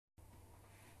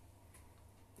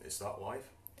Is that live?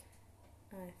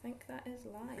 I think that is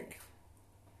live. Think.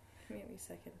 Give me a wee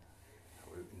second.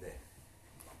 Out in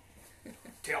the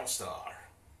Telstar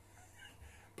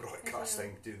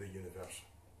broadcasting to the universe.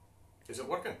 Is it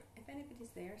working? If anybody's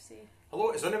there, say.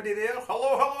 Hello, is anybody there?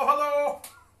 Hello, hello, hello!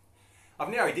 I've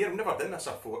no idea, I've never done this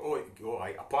before. Oh,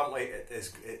 right. Apparently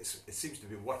it seems to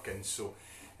be working, so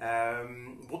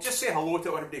we'll just say hello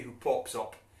to anybody who pops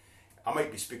up. I might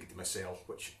be speaking to myself,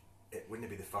 which it wouldn't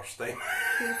be the first time.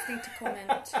 Feel free to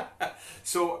comment.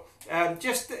 So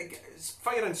just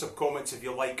fire in some comments if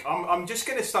you like. I'm just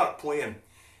going to start playing.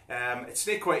 It's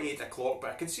not quite 8 o'clock, but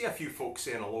I can see a few folks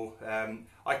saying hello.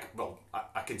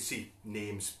 I can see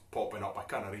names popping up. I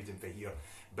can't read them from here.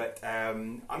 But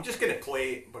I'm just going to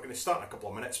play. We're going to start in a couple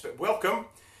of minutes. But welcome.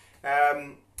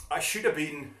 I should have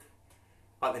been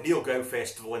at the Neil Gow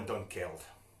Festival in Dunkeld.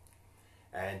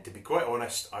 And to be quite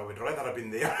honest, I would rather have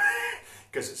been there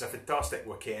because it's a fantastic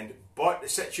weekend. But the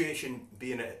situation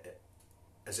being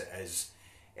as it is,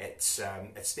 it's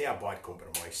not a bad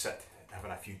compromise.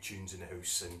 Having a few tunes in the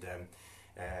house, and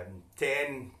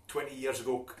 10, 20 years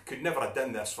ago, could never have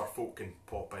done this for folk can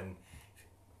pop in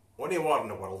anywhere in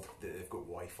the world that they've got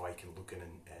Wi-Fi, can look in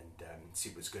and see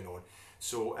what's going on.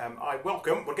 So I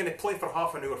welcome. We're going to play for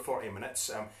half an hour, 40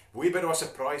 minutes. Wee bit of a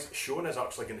surprise. Shona's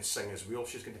actually going to sing as well.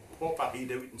 She's going to pop her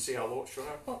head out and say hello.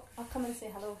 Shona. Oh, I'll come and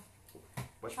say hello.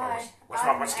 What's Hi,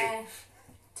 my whiskey?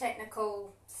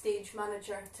 Technical stage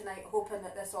manager tonight, hoping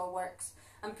that this all works.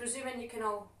 I'm presuming you can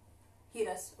all hear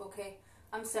us, okay?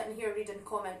 I'm sitting here reading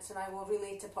comments and I will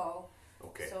relay to Paul.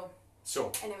 Okay.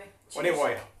 So anyway.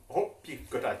 Anyway, I hope you've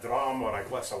got a dram or a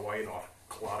glass of wine or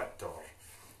claret or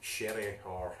sherry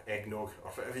or eggnog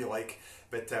or whatever you like.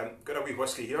 But got a wee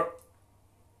whiskey here.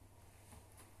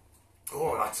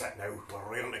 Oh, that's it now.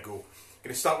 We're raring to go.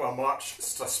 Going to start with a March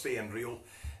Strathspey and Reel.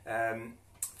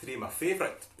 Three of my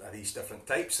favourite of these different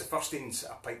types. The first one's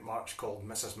a pipe march called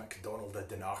Mrs. MacDonald of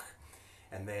Dunach.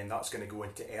 And then that's going to go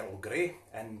into Earl Grey,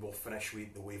 and we'll finish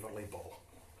with the Waverley Ball.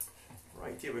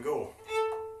 Right, here we go.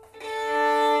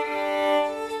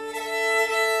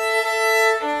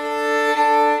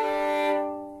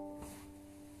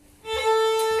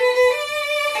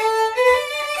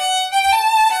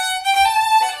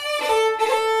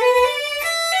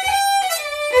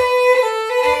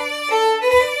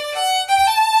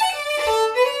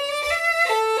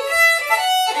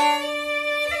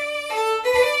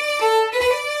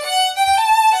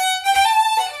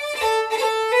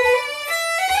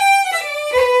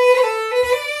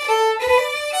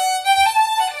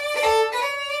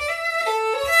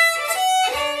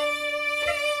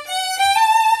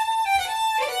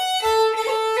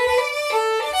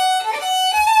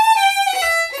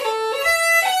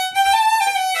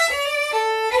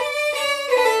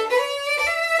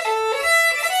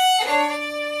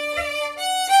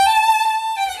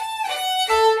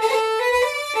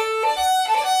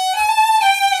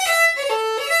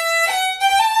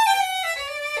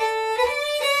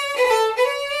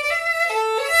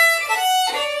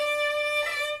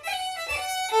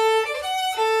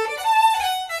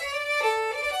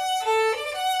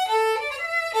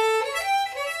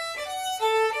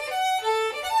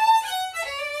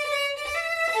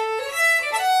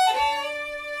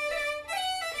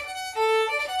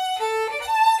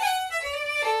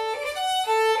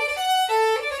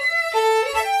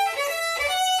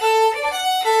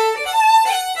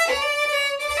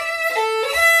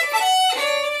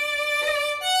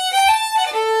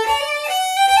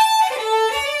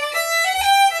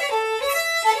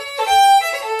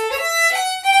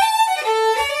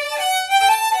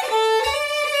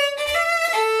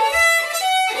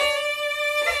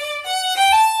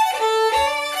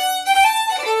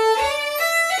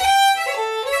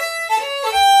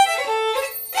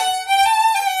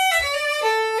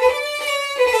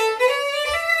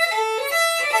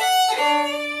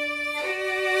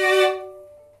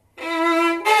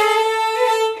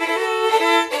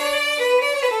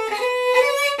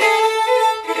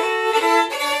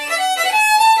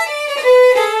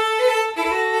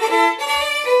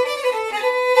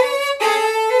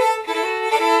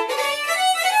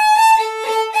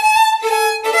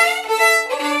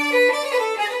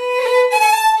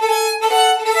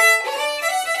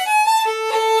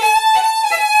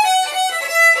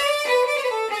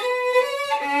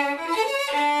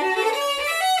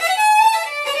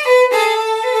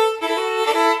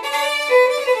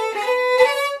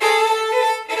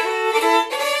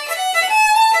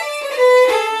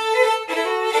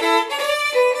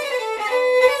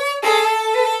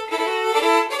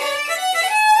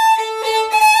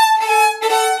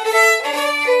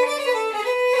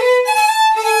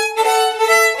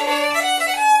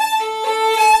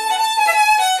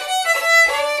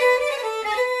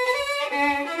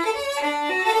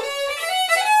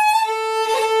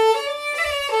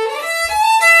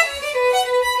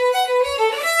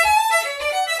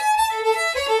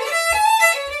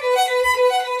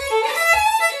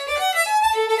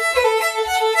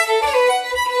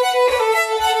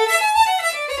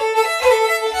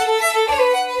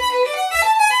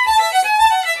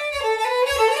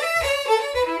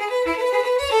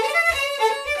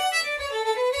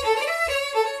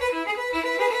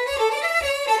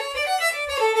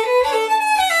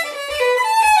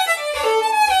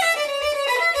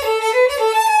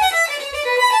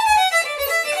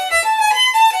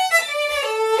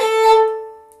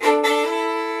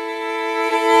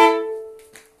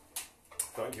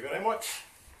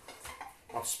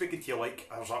 you like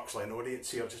there's actually an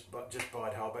audience here, just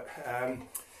bad habit.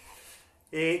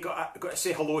 Got to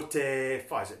say hello to,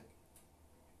 what is it,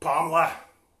 Pamela,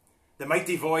 the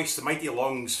mighty voice, the mighty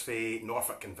lungs for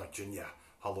Norfolk and Virginia.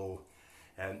 Hello.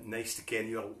 Nice to ken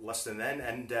you're listening in.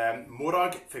 And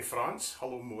Morag for France.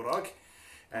 Hello, Morag.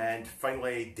 And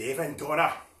finally, Dave and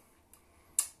Donna.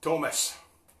 Thomas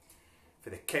for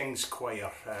the King's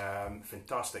Choir.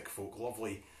 Fantastic folk,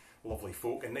 lovely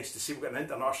folk, and nice to see we've got an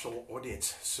international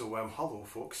audience. So hello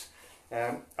folks.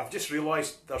 I've just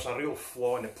realised there's a real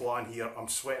flaw in the plan here. I'm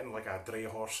sweating like a dray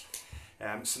horse.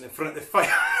 Sitting in front of the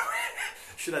fire.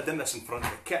 Should have done this in front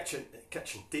of the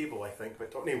kitchen table, I think,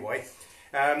 but anyway.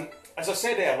 As I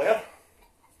said earlier,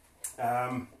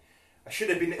 I should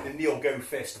have been at the Neil Gow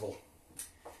Festival,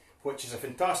 which is a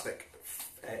fantastic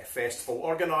festival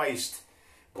organised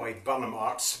by Burnham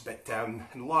Arts, but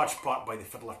in large part by the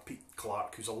fiddler Pete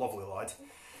Clark, who's a lovely lad.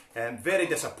 Very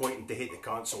disappointing to hate to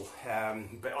cancel,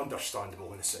 but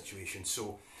understandable in the situation.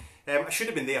 So I should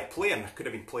have been there playing. I could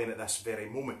have been playing at this very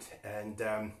moment. And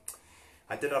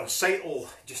I did a recital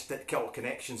just at Celtic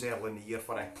Connections early in the year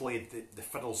where I played the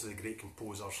fiddles of the great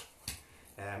composers,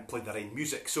 played their own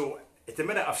music. So at the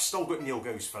minute I've still got Neil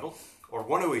Gow's fiddle, or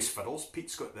one of his fiddles.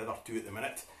 Pete's got the other two at the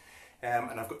minute.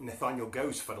 And I've got Nathaniel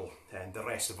Gow's fiddle, and the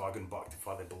rest have all gone back to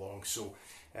where they belong. So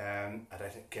I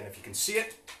think if you can see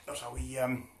it, there's a wee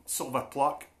silver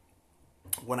plaque,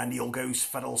 one of Neil Gow's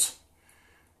fiddles.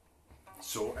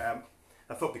 So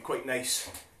I thought it'd be quite nice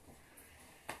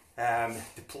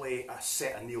to play a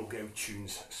set of Neil Gow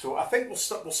tunes. So I think we'll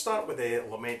start with the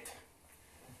Lament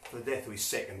for the Death of His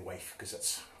Second Wife, because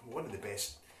it's one of the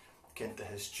best kind of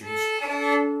his tunes.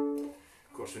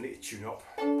 Of course, we need to tune up.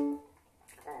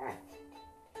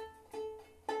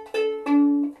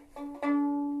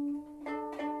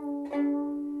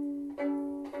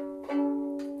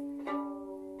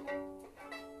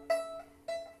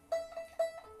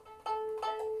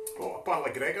 Oh,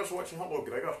 apparently Gregor's watching. Hello,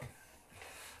 Gregor.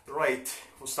 Right,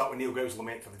 we'll start with Neil Gow's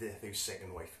Lament for the Death of His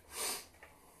Second Wife.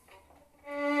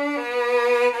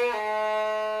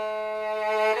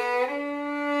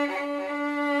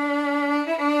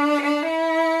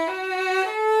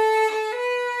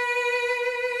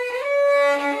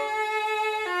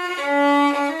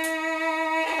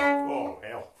 Oh,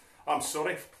 hell. I'm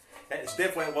sorry. It's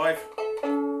definitely live.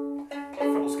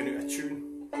 Fiddle's going out of tune.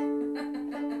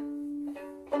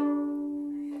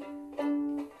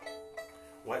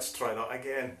 Let's try that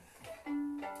again.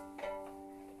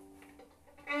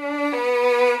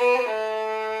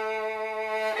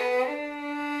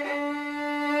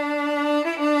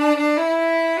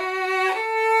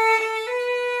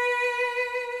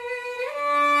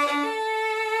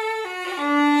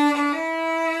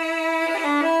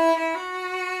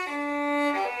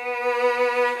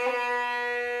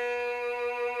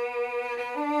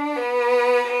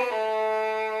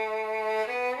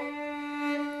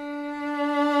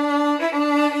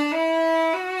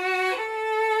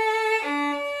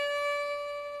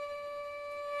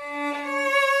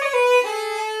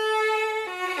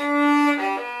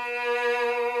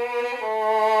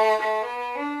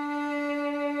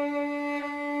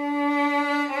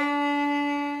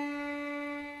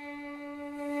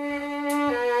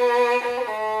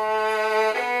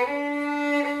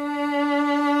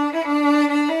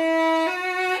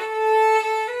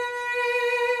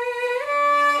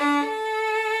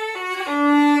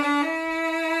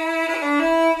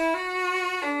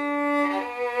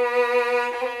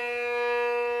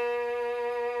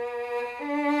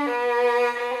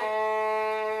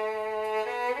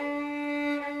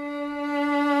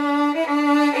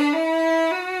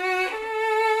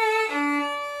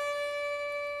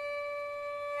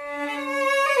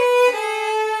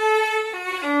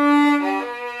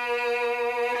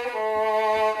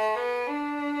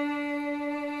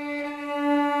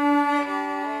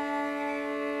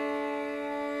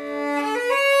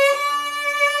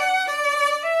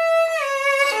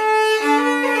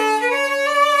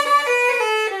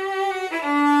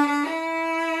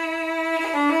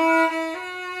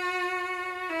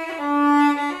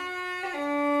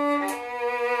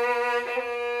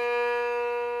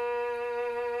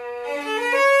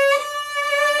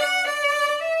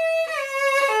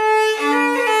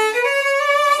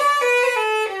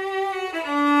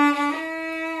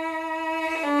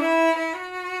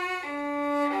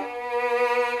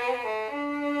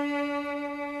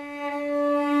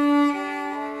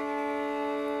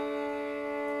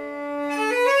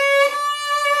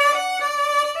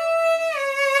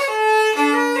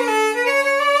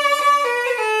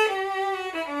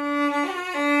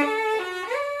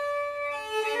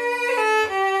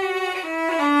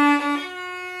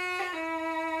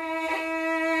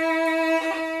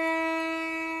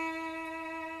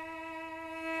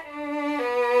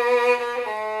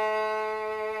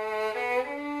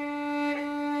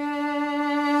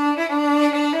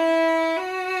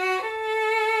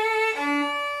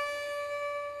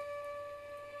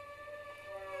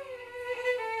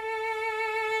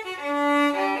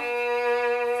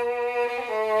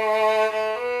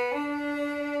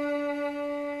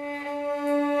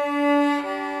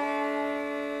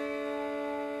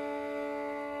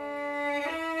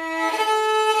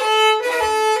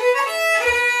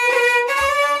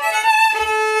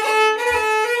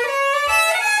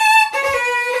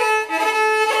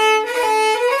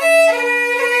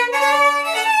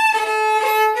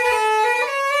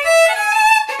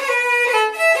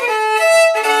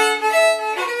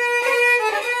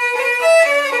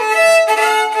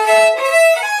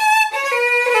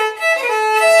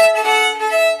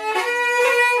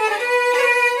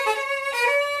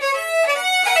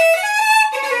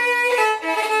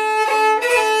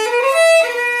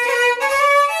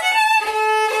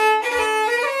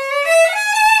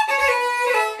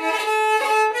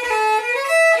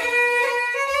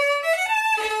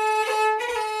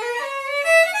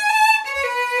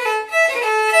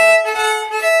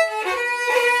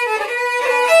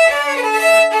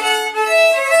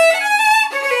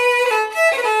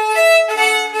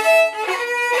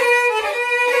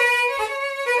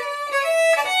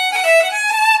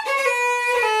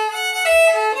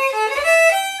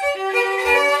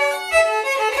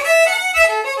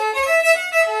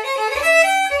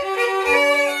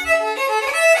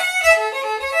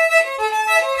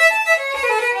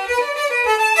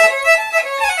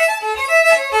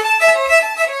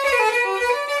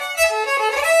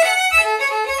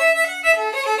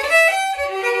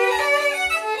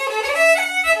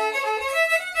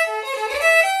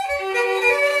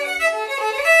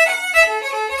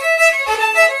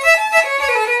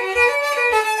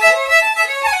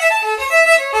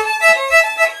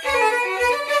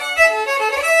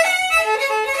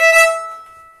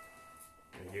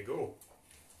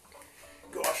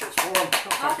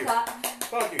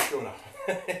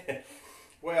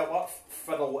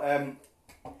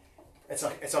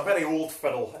 it's a very old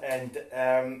fiddle, and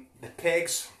the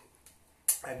pegs,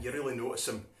 you really notice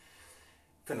them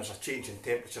when there's a change in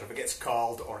temperature. If it gets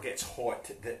cold or gets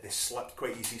hot, they slip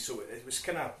quite easy. So it was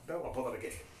kind of a bit of a bother to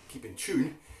keep in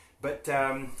tune. But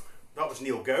that was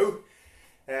Neil Gow.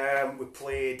 We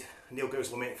played Neil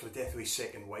Gow's Lament for the Death of His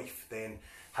Second Wife, then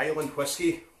Highland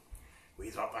Whiskey. We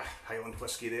dropped a Highland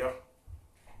Whiskey there.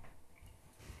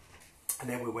 And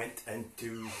then we went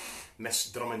into Miss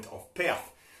Drummond of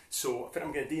Perth. So what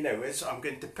I'm going to do now is I'm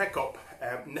going to pick up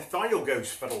Nathaniel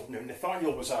Gow's fiddle. Now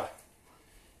Nathaniel was a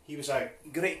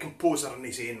great composer in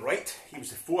his own right. He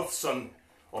was the fourth son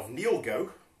of Neil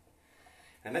Gow,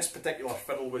 and this particular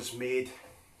fiddle was made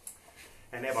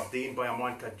in Aberdeen by a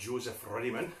man called Joseph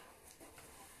Ruddiman.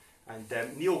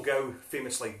 And Neil Gow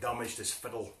famously damaged his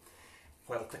fiddle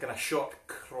while taking a short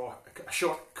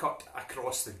cut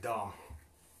across the dam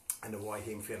in the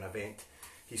Wyham Fair event.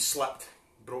 He slipped,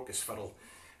 broke his fiddle,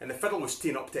 and the fiddle was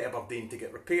taken up to Aberdeen to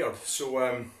get repaired.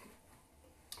 So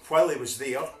while he was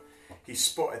there, he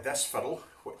spotted this fiddle,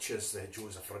 which is the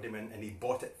Joseph Ruddiman, and he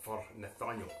bought it for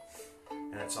Nathaniel.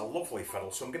 And it's a lovely fiddle,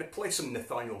 so I'm going to play some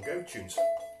Nathaniel Gow tunes.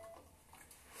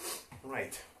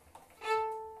 Right.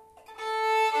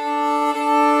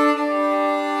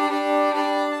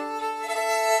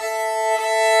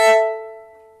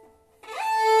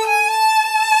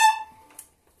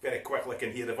 Very quickly, I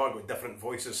can hear they've all got different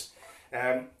voices.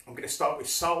 I'm going to start with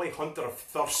Sally Hunter of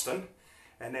Thurston,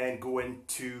 and then go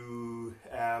into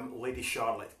Lady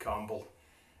Charlotte Campbell,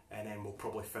 and then we'll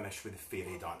probably finish with the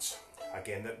Fairy Dance.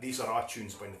 Again, these are our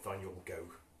tunes by Nathaniel Gow.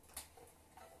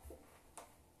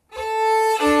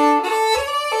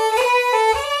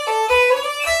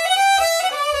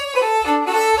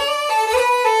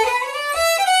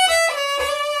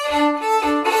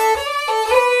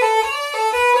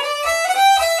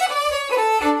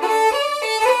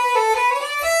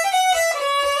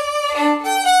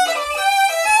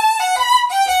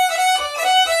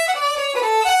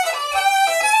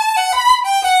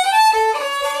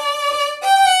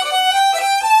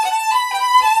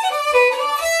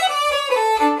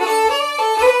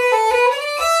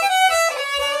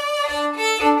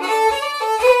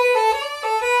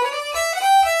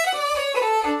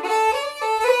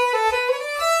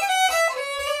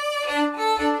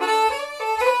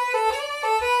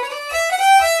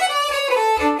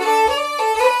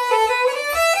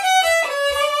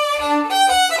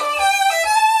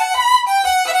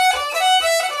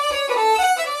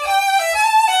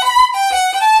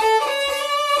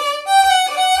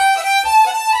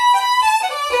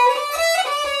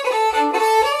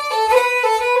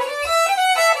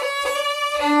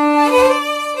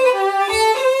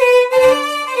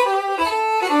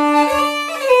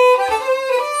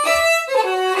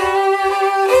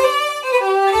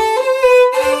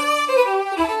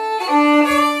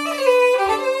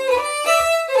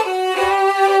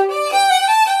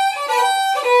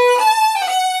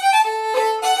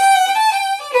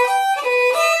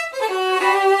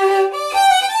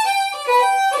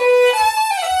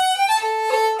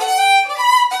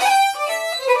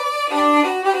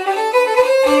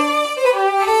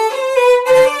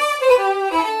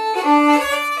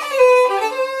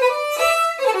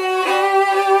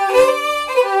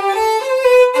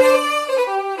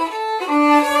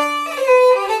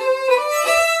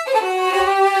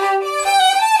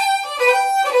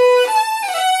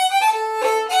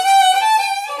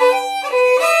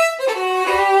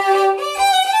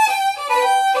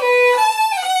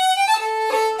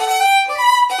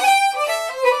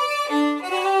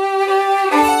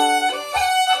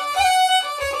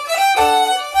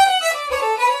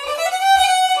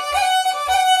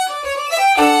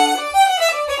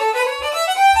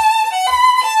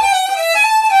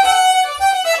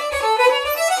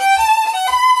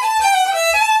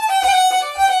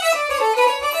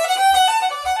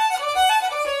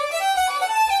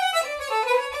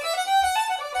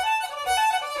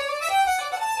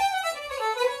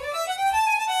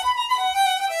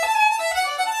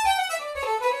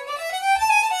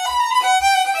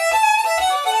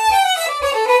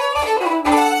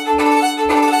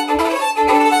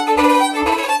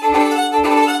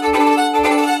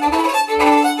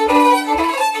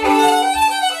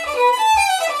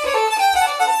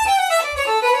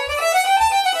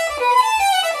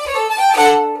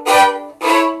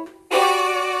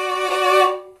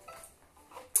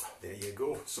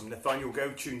 Nathaniel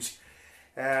Gow tunes.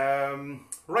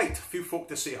 Right, a few folk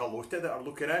to say hello to that are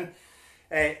looking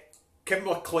in. Kim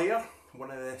LeClaire,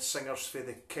 one of the singers for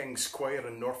the King's Choir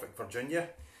in Norfolk, Virginia.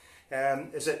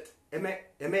 Is it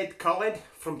Ahmed Khaled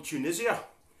from Tunisia?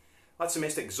 That's the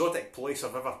most exotic place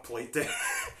I've ever played to.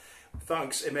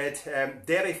 Thanks, Ahmed.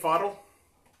 Derry Farrell.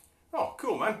 Oh,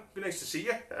 cool, man. Be nice to see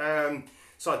you.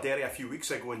 Saw Derry a few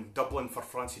weeks ago in Dublin for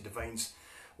Francie Devine's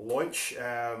launch.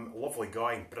 Lovely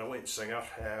guy, brilliant singer.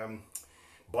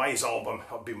 Buy his album,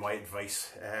 that'd be my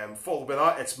advice. Followed by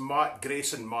that, it's Matt,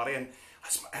 Grace and Marion.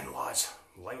 That's my in-laws.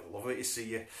 Lovely to see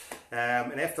you.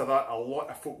 And after that, a lot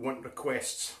of folk want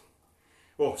requests.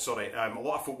 Oh, sorry, a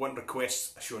lot of folk want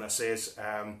requests, Shona says,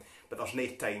 but there's no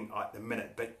time at the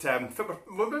minute. But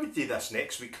we'll maybe do this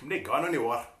next week. I'm not going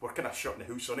anywhere. We're kind of shutting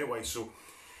the house anyway, so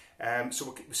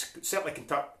we certainly can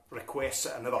take requests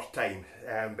at another time.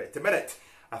 But at the minute,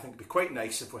 I think it'd be quite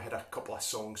nice if we had a couple of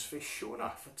songs for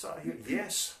Shona. What's that here?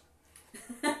 Yes.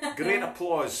 Great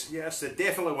applause. Yes, they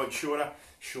definitely want Shona.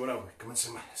 Shona, come and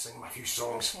sing me a few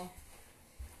songs. Okay.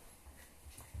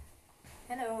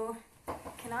 Hello.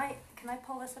 Can I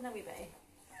pull this in a wee bit?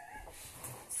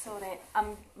 Sorry,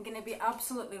 I'm going to be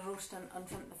absolutely roasting in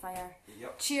front of the fire.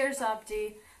 Yep. Cheers,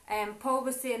 Abdi. Paul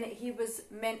was saying that he was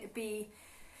meant to be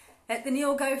at the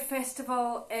Neil Gow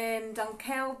Festival in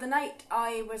Dunkeld the night.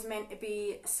 I was meant to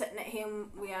be sitting at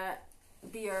home with a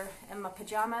beer in my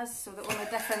pyjamas, so the only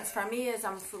difference for me is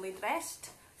I'm fully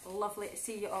dressed. Lovely to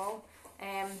see you all.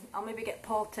 I'll maybe get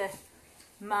Paul to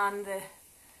man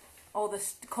all the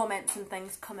comments and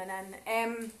things coming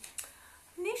in.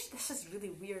 This is really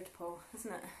weird, Paul,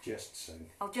 isn't it? Just sing.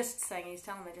 I'll just sing. He's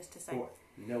telling me just to sing. Oh,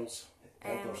 Nils.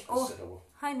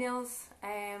 Hi Nils.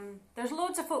 There's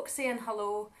loads of folks saying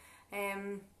hello.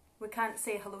 We can't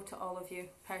say hello to all of you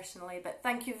personally, but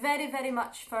thank you very, very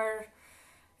much for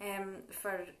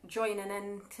joining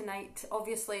in tonight.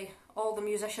 Obviously, all the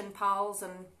musician pals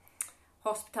and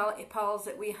hospitality pals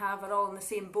that we have are all in the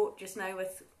same boat just now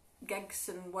with gigs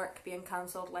and work being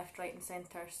cancelled left, right and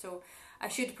centre. So I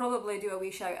should probably do a wee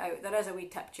shout out. There is a wee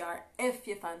tip jar if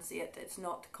you fancy it. It's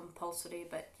not compulsory,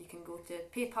 but you can go to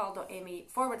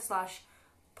paypal.me/Paul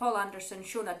Anderson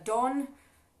Shona Don,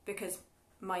 because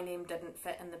my name didn't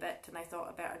fit in the bit and I thought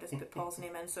I better just put Paul's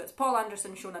name in. So it's Paul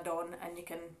Anderson Shona Don, and you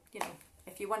can,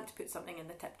 if you want to put something in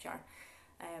the tip jar,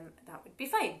 that would be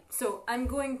fine. So I'm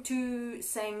going to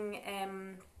sing,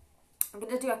 I'm going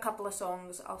to do a couple of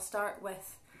songs. I'll start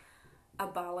with a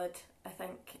ballad, I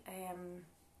think.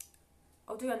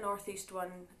 I'll do a northeast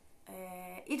one,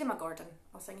 Edema Gordon.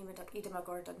 I'll sing Edema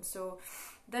Gordon. So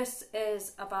this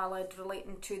is a ballad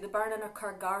relating to the burning of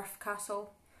Cargarth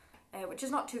Castle, which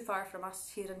is not too far from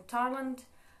us here in Tarland,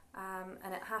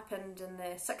 and it happened in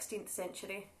the 16th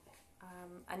century,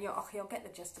 and you'll get the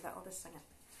gist of it. I'll just sing it.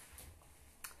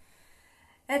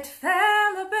 It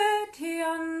fell about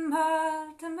yon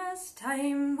Martimas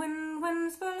time when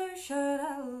winds blew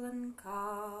shrill and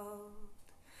cold.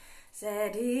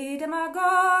 Said Edema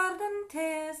Gordon to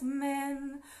his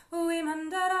men, we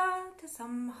mender out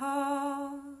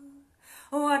somehow.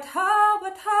 What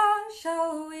ha,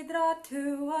 shall we draw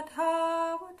to? What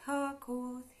ha,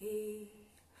 quoth he.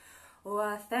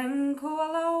 I think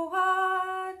we'll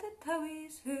award to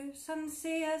Towie's house and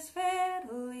see his fair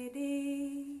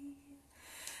lady.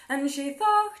 And she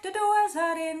thought it was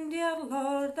her dear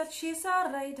lord that she saw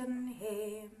riding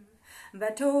hame.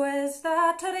 But who is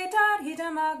that traitor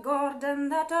Edema Gordon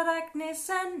that wrecked nae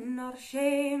sin nor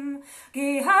shame?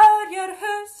 Gie out your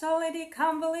house, Lady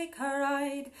Campbell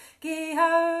cried, gie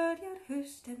out your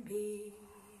house to me,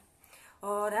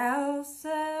 or else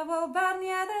will burn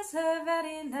ye this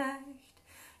very night,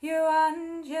 you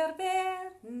and your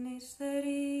bairnies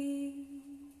three.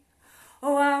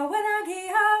 Oh, I winna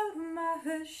gie out my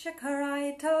house, she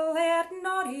cried, till laird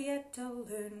nor yet till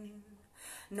loon,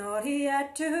 nor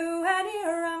yet to any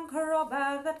rank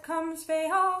robber that comes fae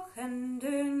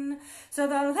Auchindoun. So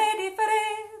the lady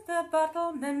frae the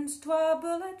battlements twa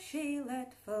bullet she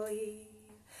let flee,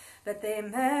 but they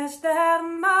missed their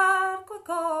mark wi'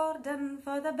 Gordon,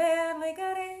 for the barely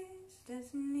grazed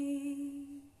his knee.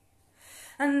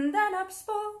 And then up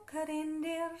spoke her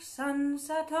reindeer son,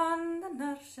 sat on the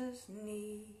nurse's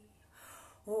knee.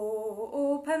 Oh,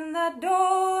 open the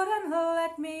door and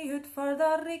let me out, for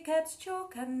the ricket's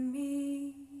choking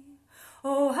me.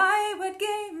 Oh, I would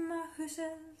gie my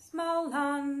houses, my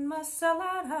land, my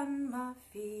cellar and my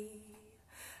fee,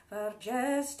 for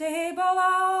just able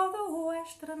all the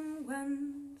western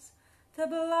winds to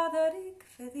blatherick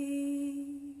for thee.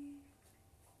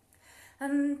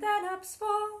 And then up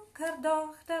spoke her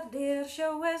dochter dear, she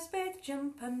was baith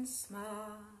jumping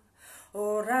sma'.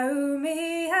 Oh, row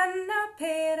me in a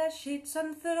pair of sheets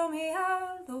and throw me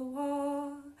out the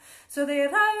wall. So they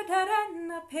rowed her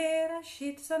in a pair of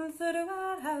sheets and threw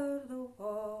her out the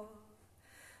wall.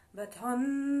 But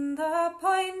on the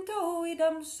point of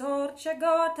Edam's sword she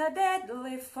got a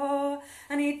deadly fall,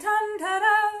 and he turned her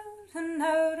out and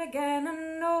out again,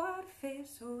 and oh, her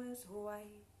face was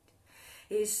white.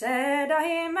 He said,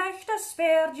 I might have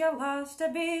spared your loss to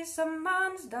be some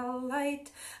man's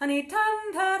delight, and he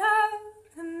turned her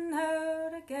out and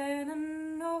out again,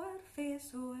 and oh, her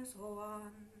face was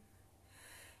wan.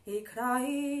 He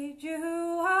cried,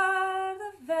 you are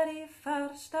the very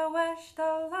first I wished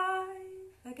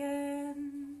alive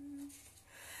again.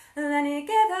 Then he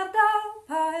gathered up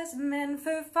his men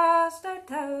fu fast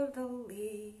out of the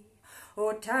lee.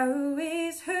 O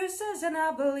Towies, hooses and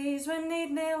abbeys, we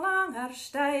need nae longer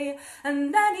stay.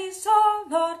 And then he saw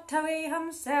Lord Towie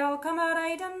himself come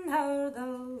a-riding o'er the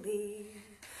lee.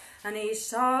 And he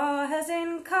saw his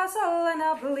ain castle and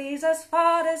abbeys as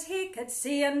far as he could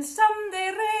see, and some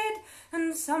they rade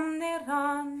and some they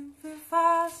ran fu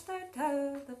fast out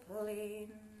of the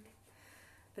plain.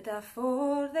 But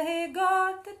afore they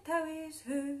got to Towie's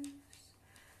house,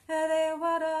 they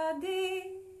were a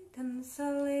deed and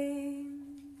slain.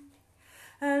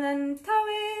 And then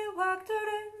Towie walked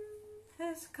around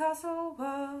his castle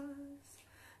walls,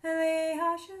 the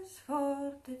ashes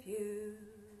for to view.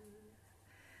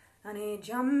 And he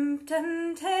jumped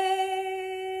into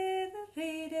the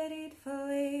reed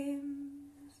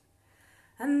flames,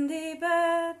 and he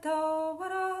bid the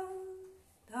world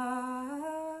adieu.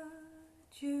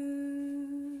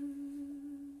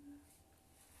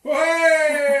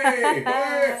 Hey!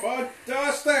 Hey!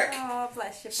 Fantastic! Oh,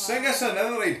 bless you, Paul. Sing us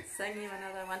another one. Sing you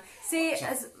another one. See,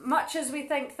 as much as we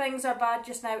think things are bad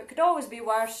just now, it could always be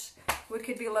worse. We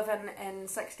could be living in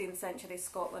 16th century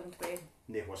Scotland with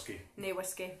Nae whiskey. nae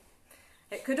whiskey.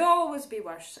 It could always be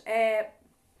worse.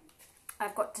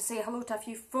 I've got to say hello to a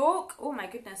few folk. Oh my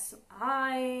goodness.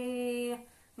 Hi,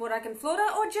 Morag Flora.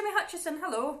 Oh, Jimmy Hutchison,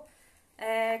 hello.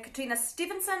 Katrina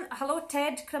Stevenson. Hello,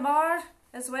 Ted Cramar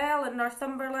as well in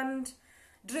Northumberland.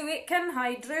 Drew Aitken.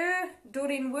 Hi, Drew.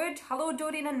 Doreen Wood. Hello,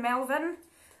 Doreen and Melvin.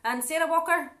 And Sarah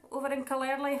Walker over in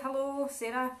Killarney. Hello,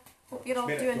 Sarah. Hope you're all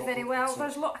doing very well.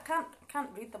 There's I can't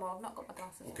read them all. I've not got my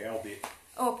glasses. Okay, I'll do it.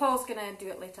 Oh, Paul's going to do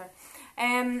it later.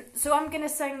 So I'm going to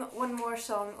sing one more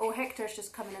song. Oh, Hector's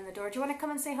just coming in the door. Do you want to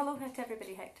come and say hello to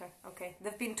everybody, Hector? Okay.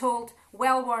 They've been told,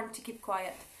 well warned, to keep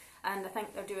quiet. And I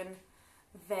think they're doing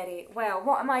very well.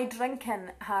 What am I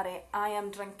drinking, Harry? I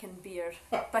am drinking beer.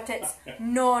 But it's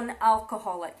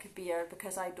non-alcoholic beer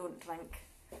because I don't drink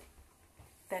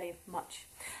very much.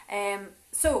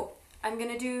 So I'm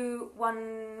going to do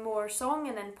one more song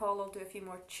and then Paul will do a few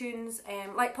more tunes.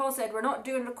 Like Paul said, we're not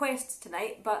doing requests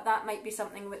tonight, but that might be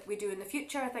something that we do in the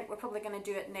future. I think we're probably going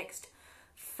to do it next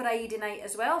Friday night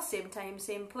as well. Same time,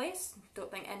 same place. Don't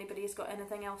think anybody's got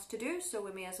anything else to do, so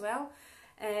we may as well.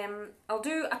 I'll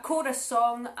do a chorus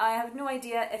song. I have no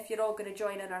idea if you're all going to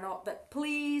join in or not, but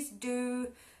please do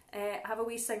have a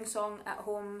wee sing song at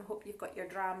home. Hope you've got your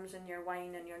drams and your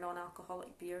wine and your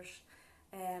non-alcoholic beers.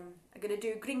 I'm going to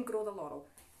do Green Grow the Laurel.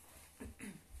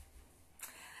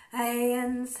 I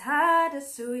once had a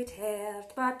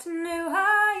sweetheart, but now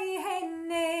I hae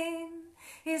nane.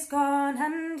 He's gone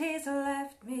and he's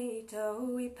left me to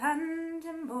weep and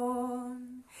to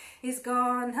mourn. He's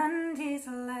gone and he's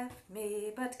left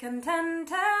me, but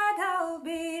contented I'll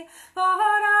be, for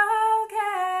I'll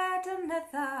get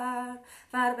another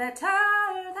far better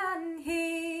than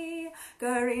he.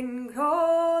 Green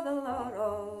grow the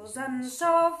laurels and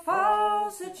so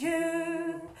falls the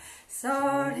dew.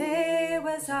 Sorry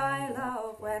was I,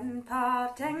 love, when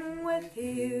parting with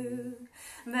you,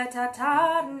 but at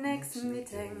our next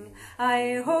meeting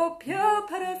I hope you'll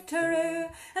prove true,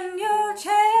 and you'll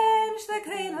change the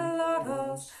green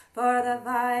laurels for the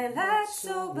violets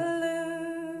so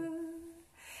blue.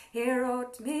 He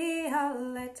wrote me a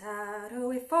letter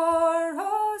with 4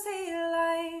 rosy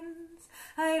lines.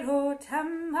 I wrote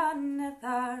him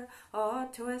another, all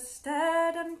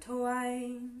twisted and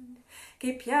twined.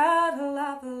 Keep your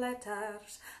love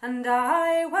letters, and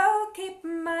I will keep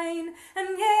mine,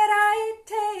 and ye write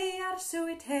to your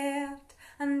sweetheart,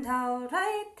 and I'll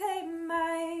write to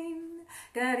mine.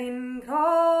 Green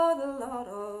grow the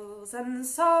laurels, and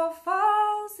so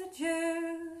falls the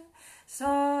dew.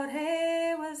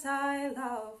 Sorry was I,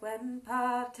 love, when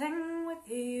parting with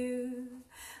you,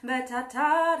 but at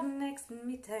our next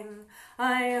meeting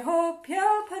I hope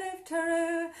you'll prove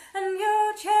true, and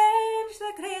you'll change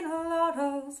the green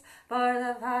laurels for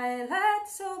the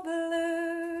violets so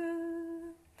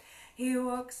blue. He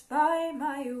walks by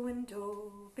my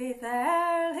window both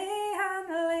early and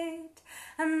late,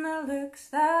 and the looks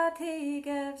that he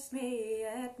gives me,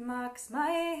 it makes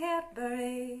my heart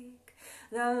break.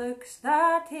 The looks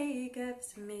that he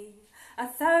gives me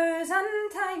 1,000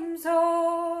 times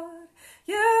o'er.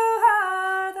 You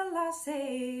are the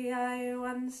lassie I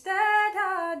once did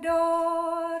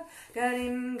adore.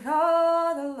 Green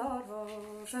grow the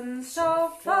laurels and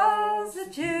soft falls the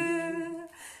dew.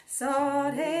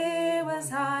 Sorry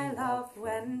was I, love,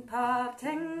 when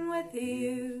parting with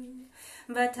you.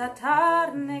 But at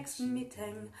our next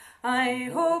meeting, I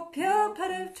hope you'll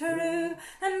prove true,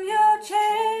 and you'll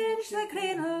change the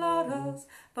green laurels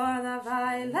for the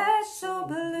violets so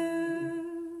blue.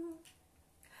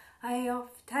 I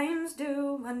oft times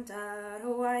do wonder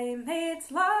why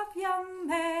maids love young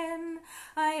men.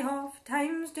 I oft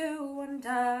times do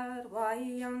wonder why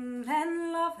young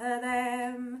men love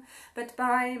them. But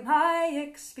by my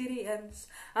experience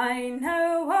I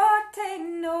know what I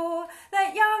know,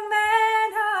 that young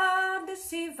men are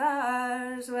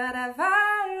deceivers wherever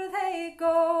they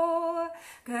go.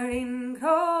 Green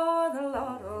grow the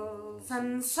laurels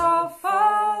and soft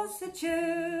falls the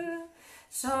dew.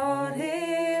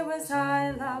 Sorry was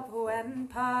I, love, when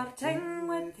parting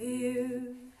with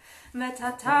you. But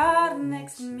at our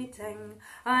next meeting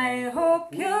I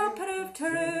hope you'll prove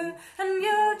true, and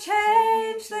you'll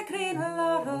change the green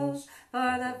laurels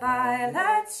for the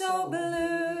violets so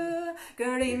blue.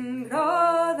 Green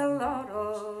grow the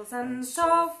laurels and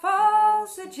soft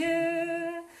falls the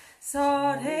dew.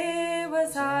 Sorry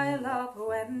was I, love,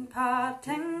 when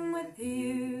parting with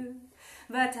you.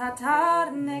 But at our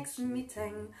next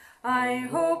meeting I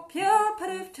hope you'll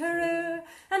prove true,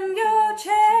 and you'll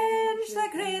change the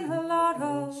green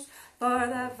laurels for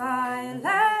the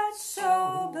violets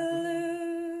so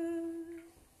blue.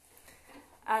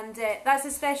 And that's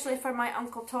especially for my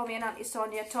Uncle Tommy and Auntie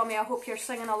Sonia. Tommy, I hope you're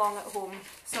singing along at home.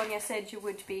 Sonia said you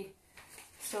would be.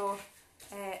 So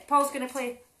Paul's going to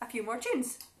play a few more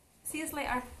tunes. See you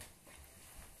later.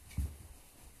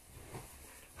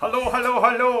 Hello, hello,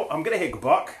 hello. I'm going to head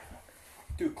back.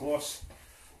 Too close.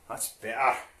 That's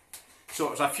better. So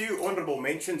there's a few honourable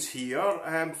mentions here.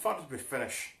 Before we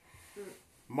finish.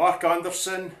 Mark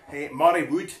Anderson, Mary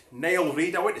Wood, Niall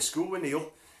Reid. I went to school with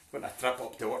Neil. Went a trip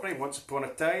up to Orkney once upon a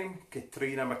time.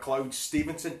 Katrina MacLeod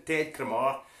Stevenson, Ted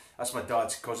Cremar. That's my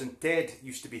dad's cousin. Ted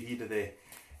used to be head of the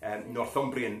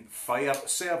Northumbrian Fire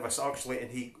Service actually,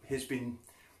 and he has been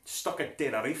stuck in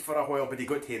Tenerife for a while, but he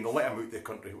got here and they let him out of the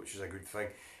country, which is a good thing.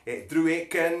 Drew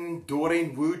Aitken,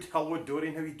 Doreen Wood, hello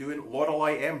Doreen, how you doing?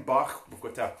 Lorelei M. Bach, we've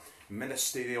got a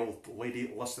ministerial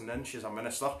lady listening in, she's a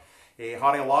minister.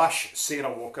 Harry Lash,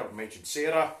 Sarah Walker, mentioned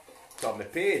Sarah, turn the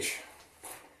page.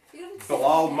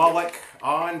 Bilal Malik,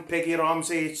 Anne, Peggy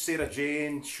Ramsey, Sarah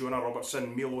Jane, Shona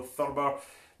Robertson, Milo Thurber,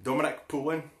 Dominic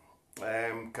Poulin,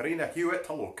 Karina Hewitt,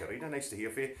 hello Karina, nice to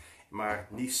hear from you. My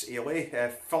niece Ailey,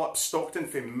 Philip Stockton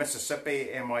from Mississippi,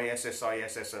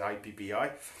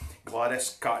 MISSISSIPPI,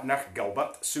 Gladys Katnach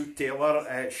Gilbert, Sue Taylor,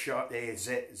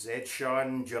 Zed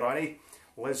Shan Girani,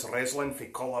 Liz Reslin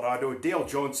from Colorado, Dale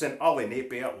Johnson, Ali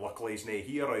Napier, luckily he's not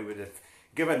here, I would have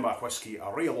given my whiskey a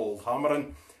real old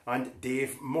hammering, and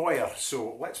Dave Moyer.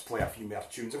 So let's play a few more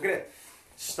tunes. I'm going to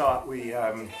start with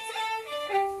a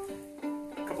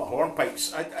couple of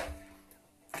hornpipes.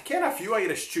 I ken a few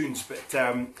Irish tunes, but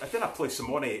I didn't play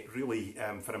some money really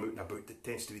for I'm out and about. It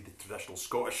tends to be the traditional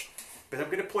Scottish. But I'm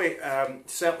going to play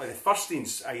certainly the first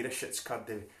thing's Irish. It's called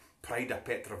the Pride of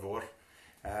Petravore,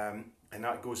 and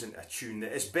that goes into a tune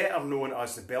that is better known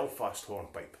as the Belfast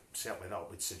Hornpipe. Certainly that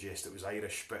would suggest it was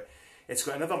Irish, but it's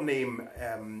got another name,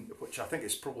 which I think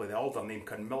is probably the older name,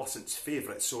 called Millicent's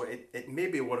Favourite. So it may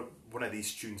be one of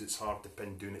these tunes. It's hard to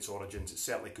pin down its origins. It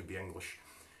certainly could be English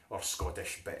or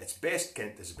Scottish, but it's best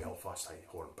kent as Belfast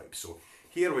hornpipe. So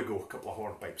here we go, a couple of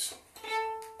hornpipes.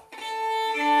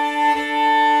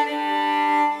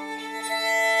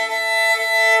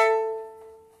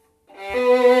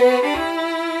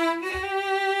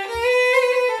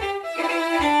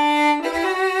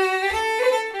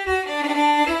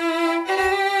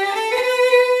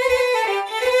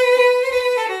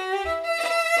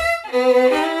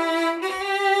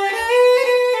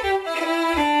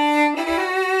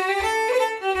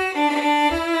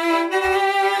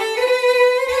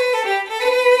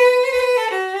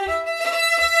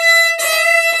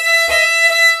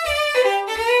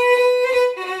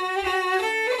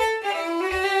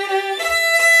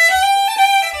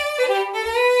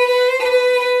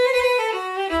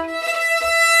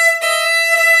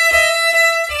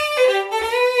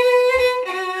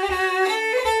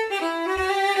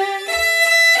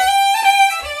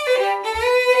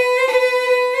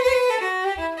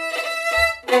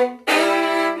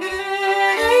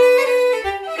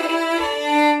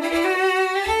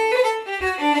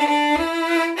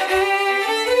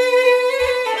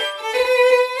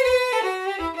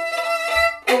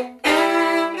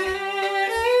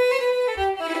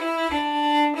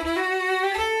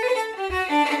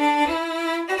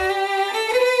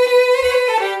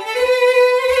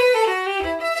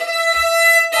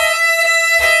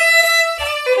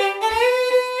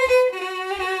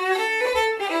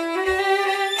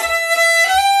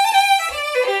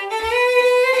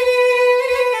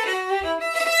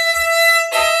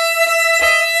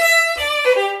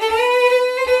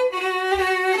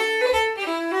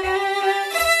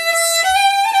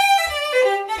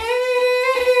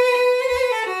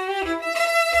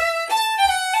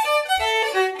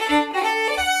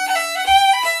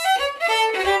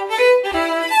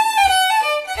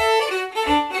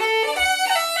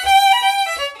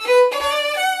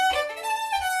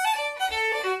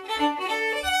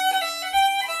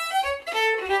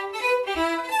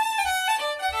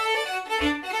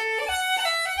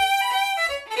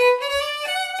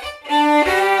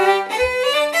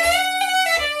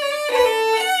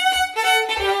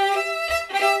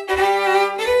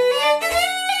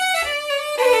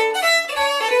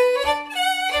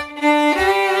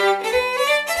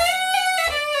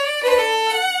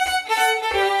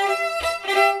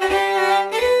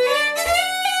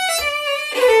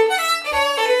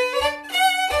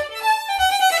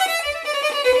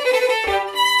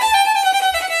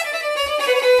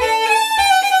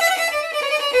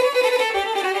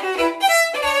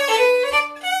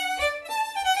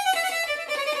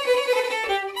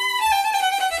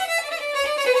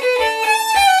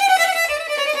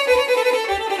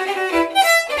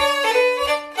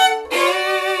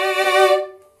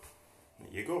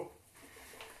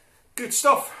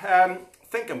 stuff. I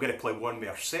think I'm going to play one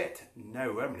more set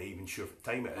now. I'm not even sure what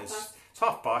time it is. It's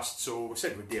 1:30, so we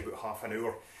said we'd be about half an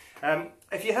hour.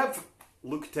 If you have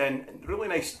looked in, really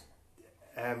nice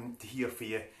to hear from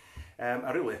you.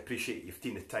 I really appreciate you've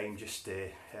taken the time just to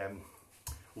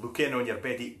look in on your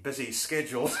busy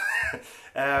schedules.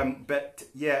 But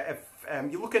yeah,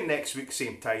 if you look in next week,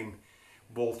 same time,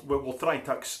 we'll try and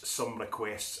tuck some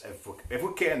requests if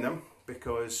we can them,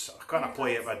 because I can't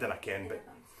play it if I didn't can, but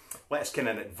let us can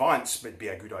in advance would be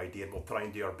a good idea, and we'll try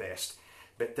and do our best.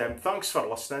 But thanks for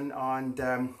listening, and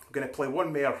I'm going to play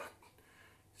one more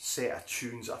set of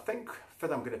tunes. I think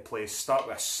that I'm going to start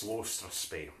with a slow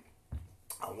strathspey.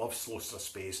 I love slow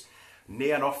strathspeys.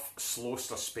 Nae enough slow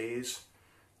strathspeys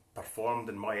performed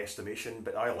in my estimation,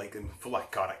 but I like them full of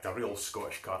character, real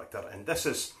Scottish character, and this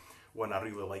is one I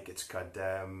really like. It's called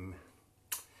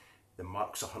The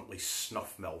Marks of Huntly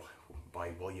Snuff Mill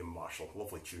by William Marshall.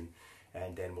 Lovely tune.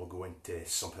 And then we'll go into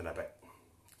something a bit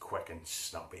quick and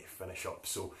snappy finish up.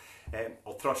 So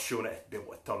I'll trust Shona to be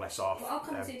able to turn this off. Well, I'll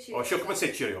come and say cheerio. Oh, she'll come and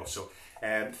say cheerio. So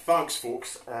thanks,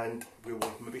 folks, and we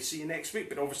will maybe see you next week.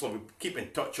 But obviously we'll keep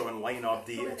in touch online.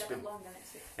 It's been longer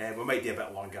next week. We might do a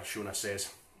bit longer, Shona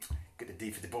says. Get the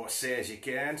D for the boss says you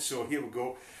can. So here we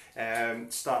go.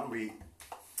 Starting with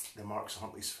The Marks of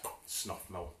Huntly's Snuff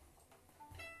Mill.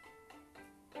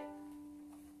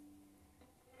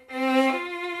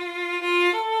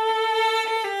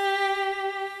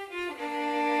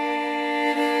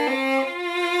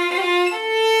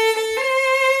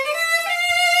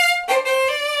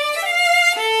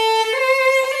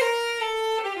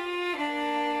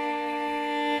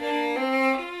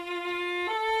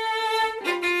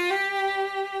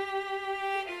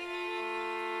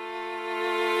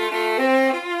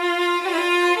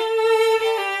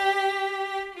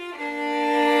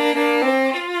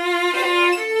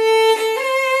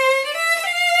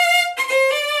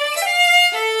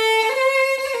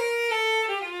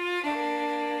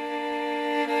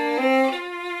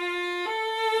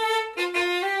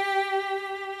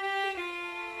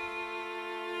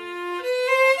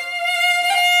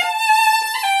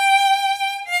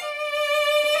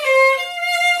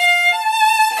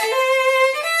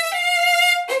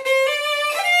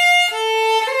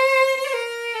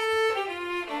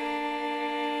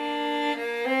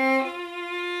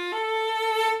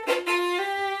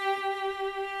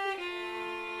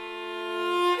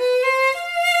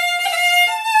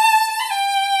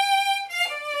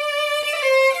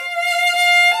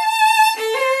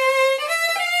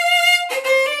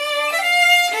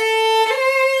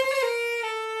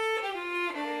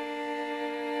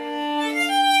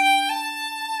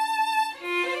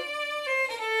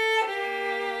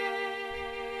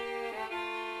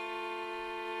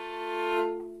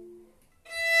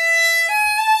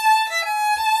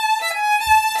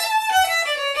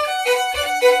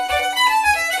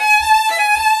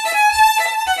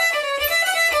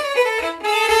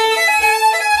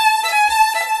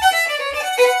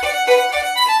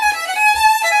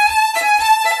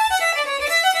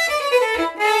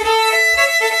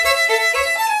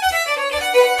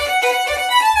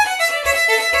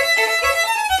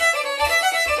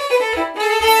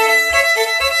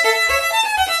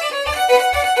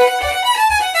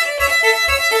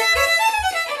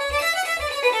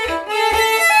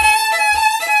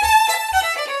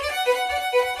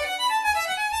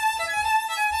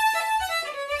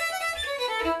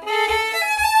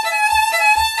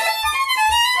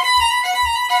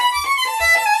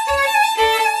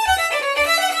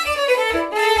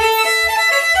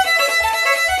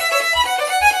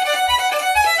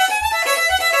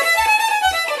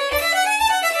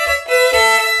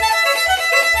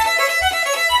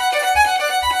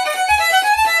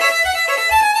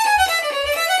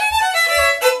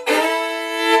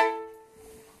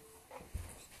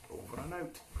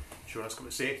 Shona's going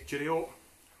to say cheerio.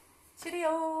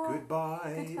 Cheerio.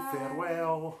 Goodbye. Goodbye.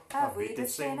 Farewell. Have we to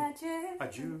say adieu?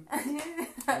 Adieu. Adieu.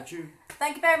 Adieu.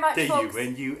 Thank you very much, To folks. you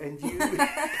and you and you.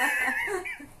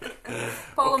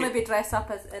 Paul will Okay. maybe dress up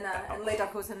as in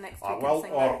lederhosen next week. Well, and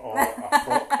sing or that. a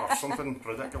frock or something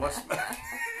ridiculous.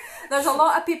 There's a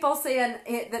lot of people saying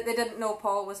that they didn't know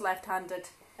Paul was left-handed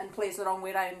and plays the wrong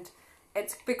way round.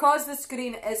 It's because the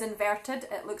screen is inverted,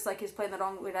 it looks like he's playing the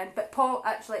wrong way round, but Paul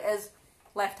actually is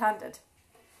left-handed.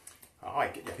 I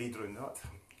get your head around that.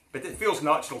 But it feels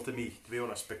natural to me, to be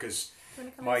honest, because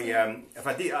my if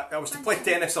I was to play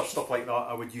tennis or stuff like that,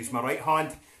 I would use my right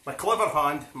hand. My clever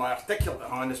hand, my articulate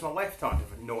hand, is my left hand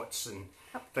with notes and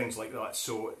things like that.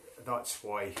 So that's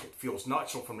why it feels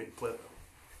natural for me to play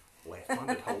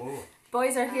left-handed. Hello.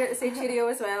 Boys are here to say cheerio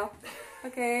as well.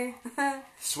 Okay.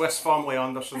 Swiss Family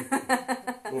Anderson.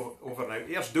 Over and out.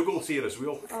 Here's Dougal's here as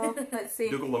well. Oh, let's see.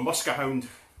 Dougal the Musker Hound.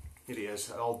 Here he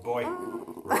is, old boy.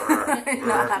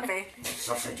 Not happy.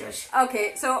 Sausages.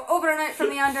 Okay, so over and out from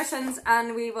the Andersons,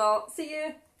 and we will see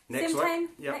you Next same week. time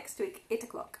Yep. next week, 8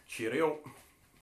 o'clock. Cheerio.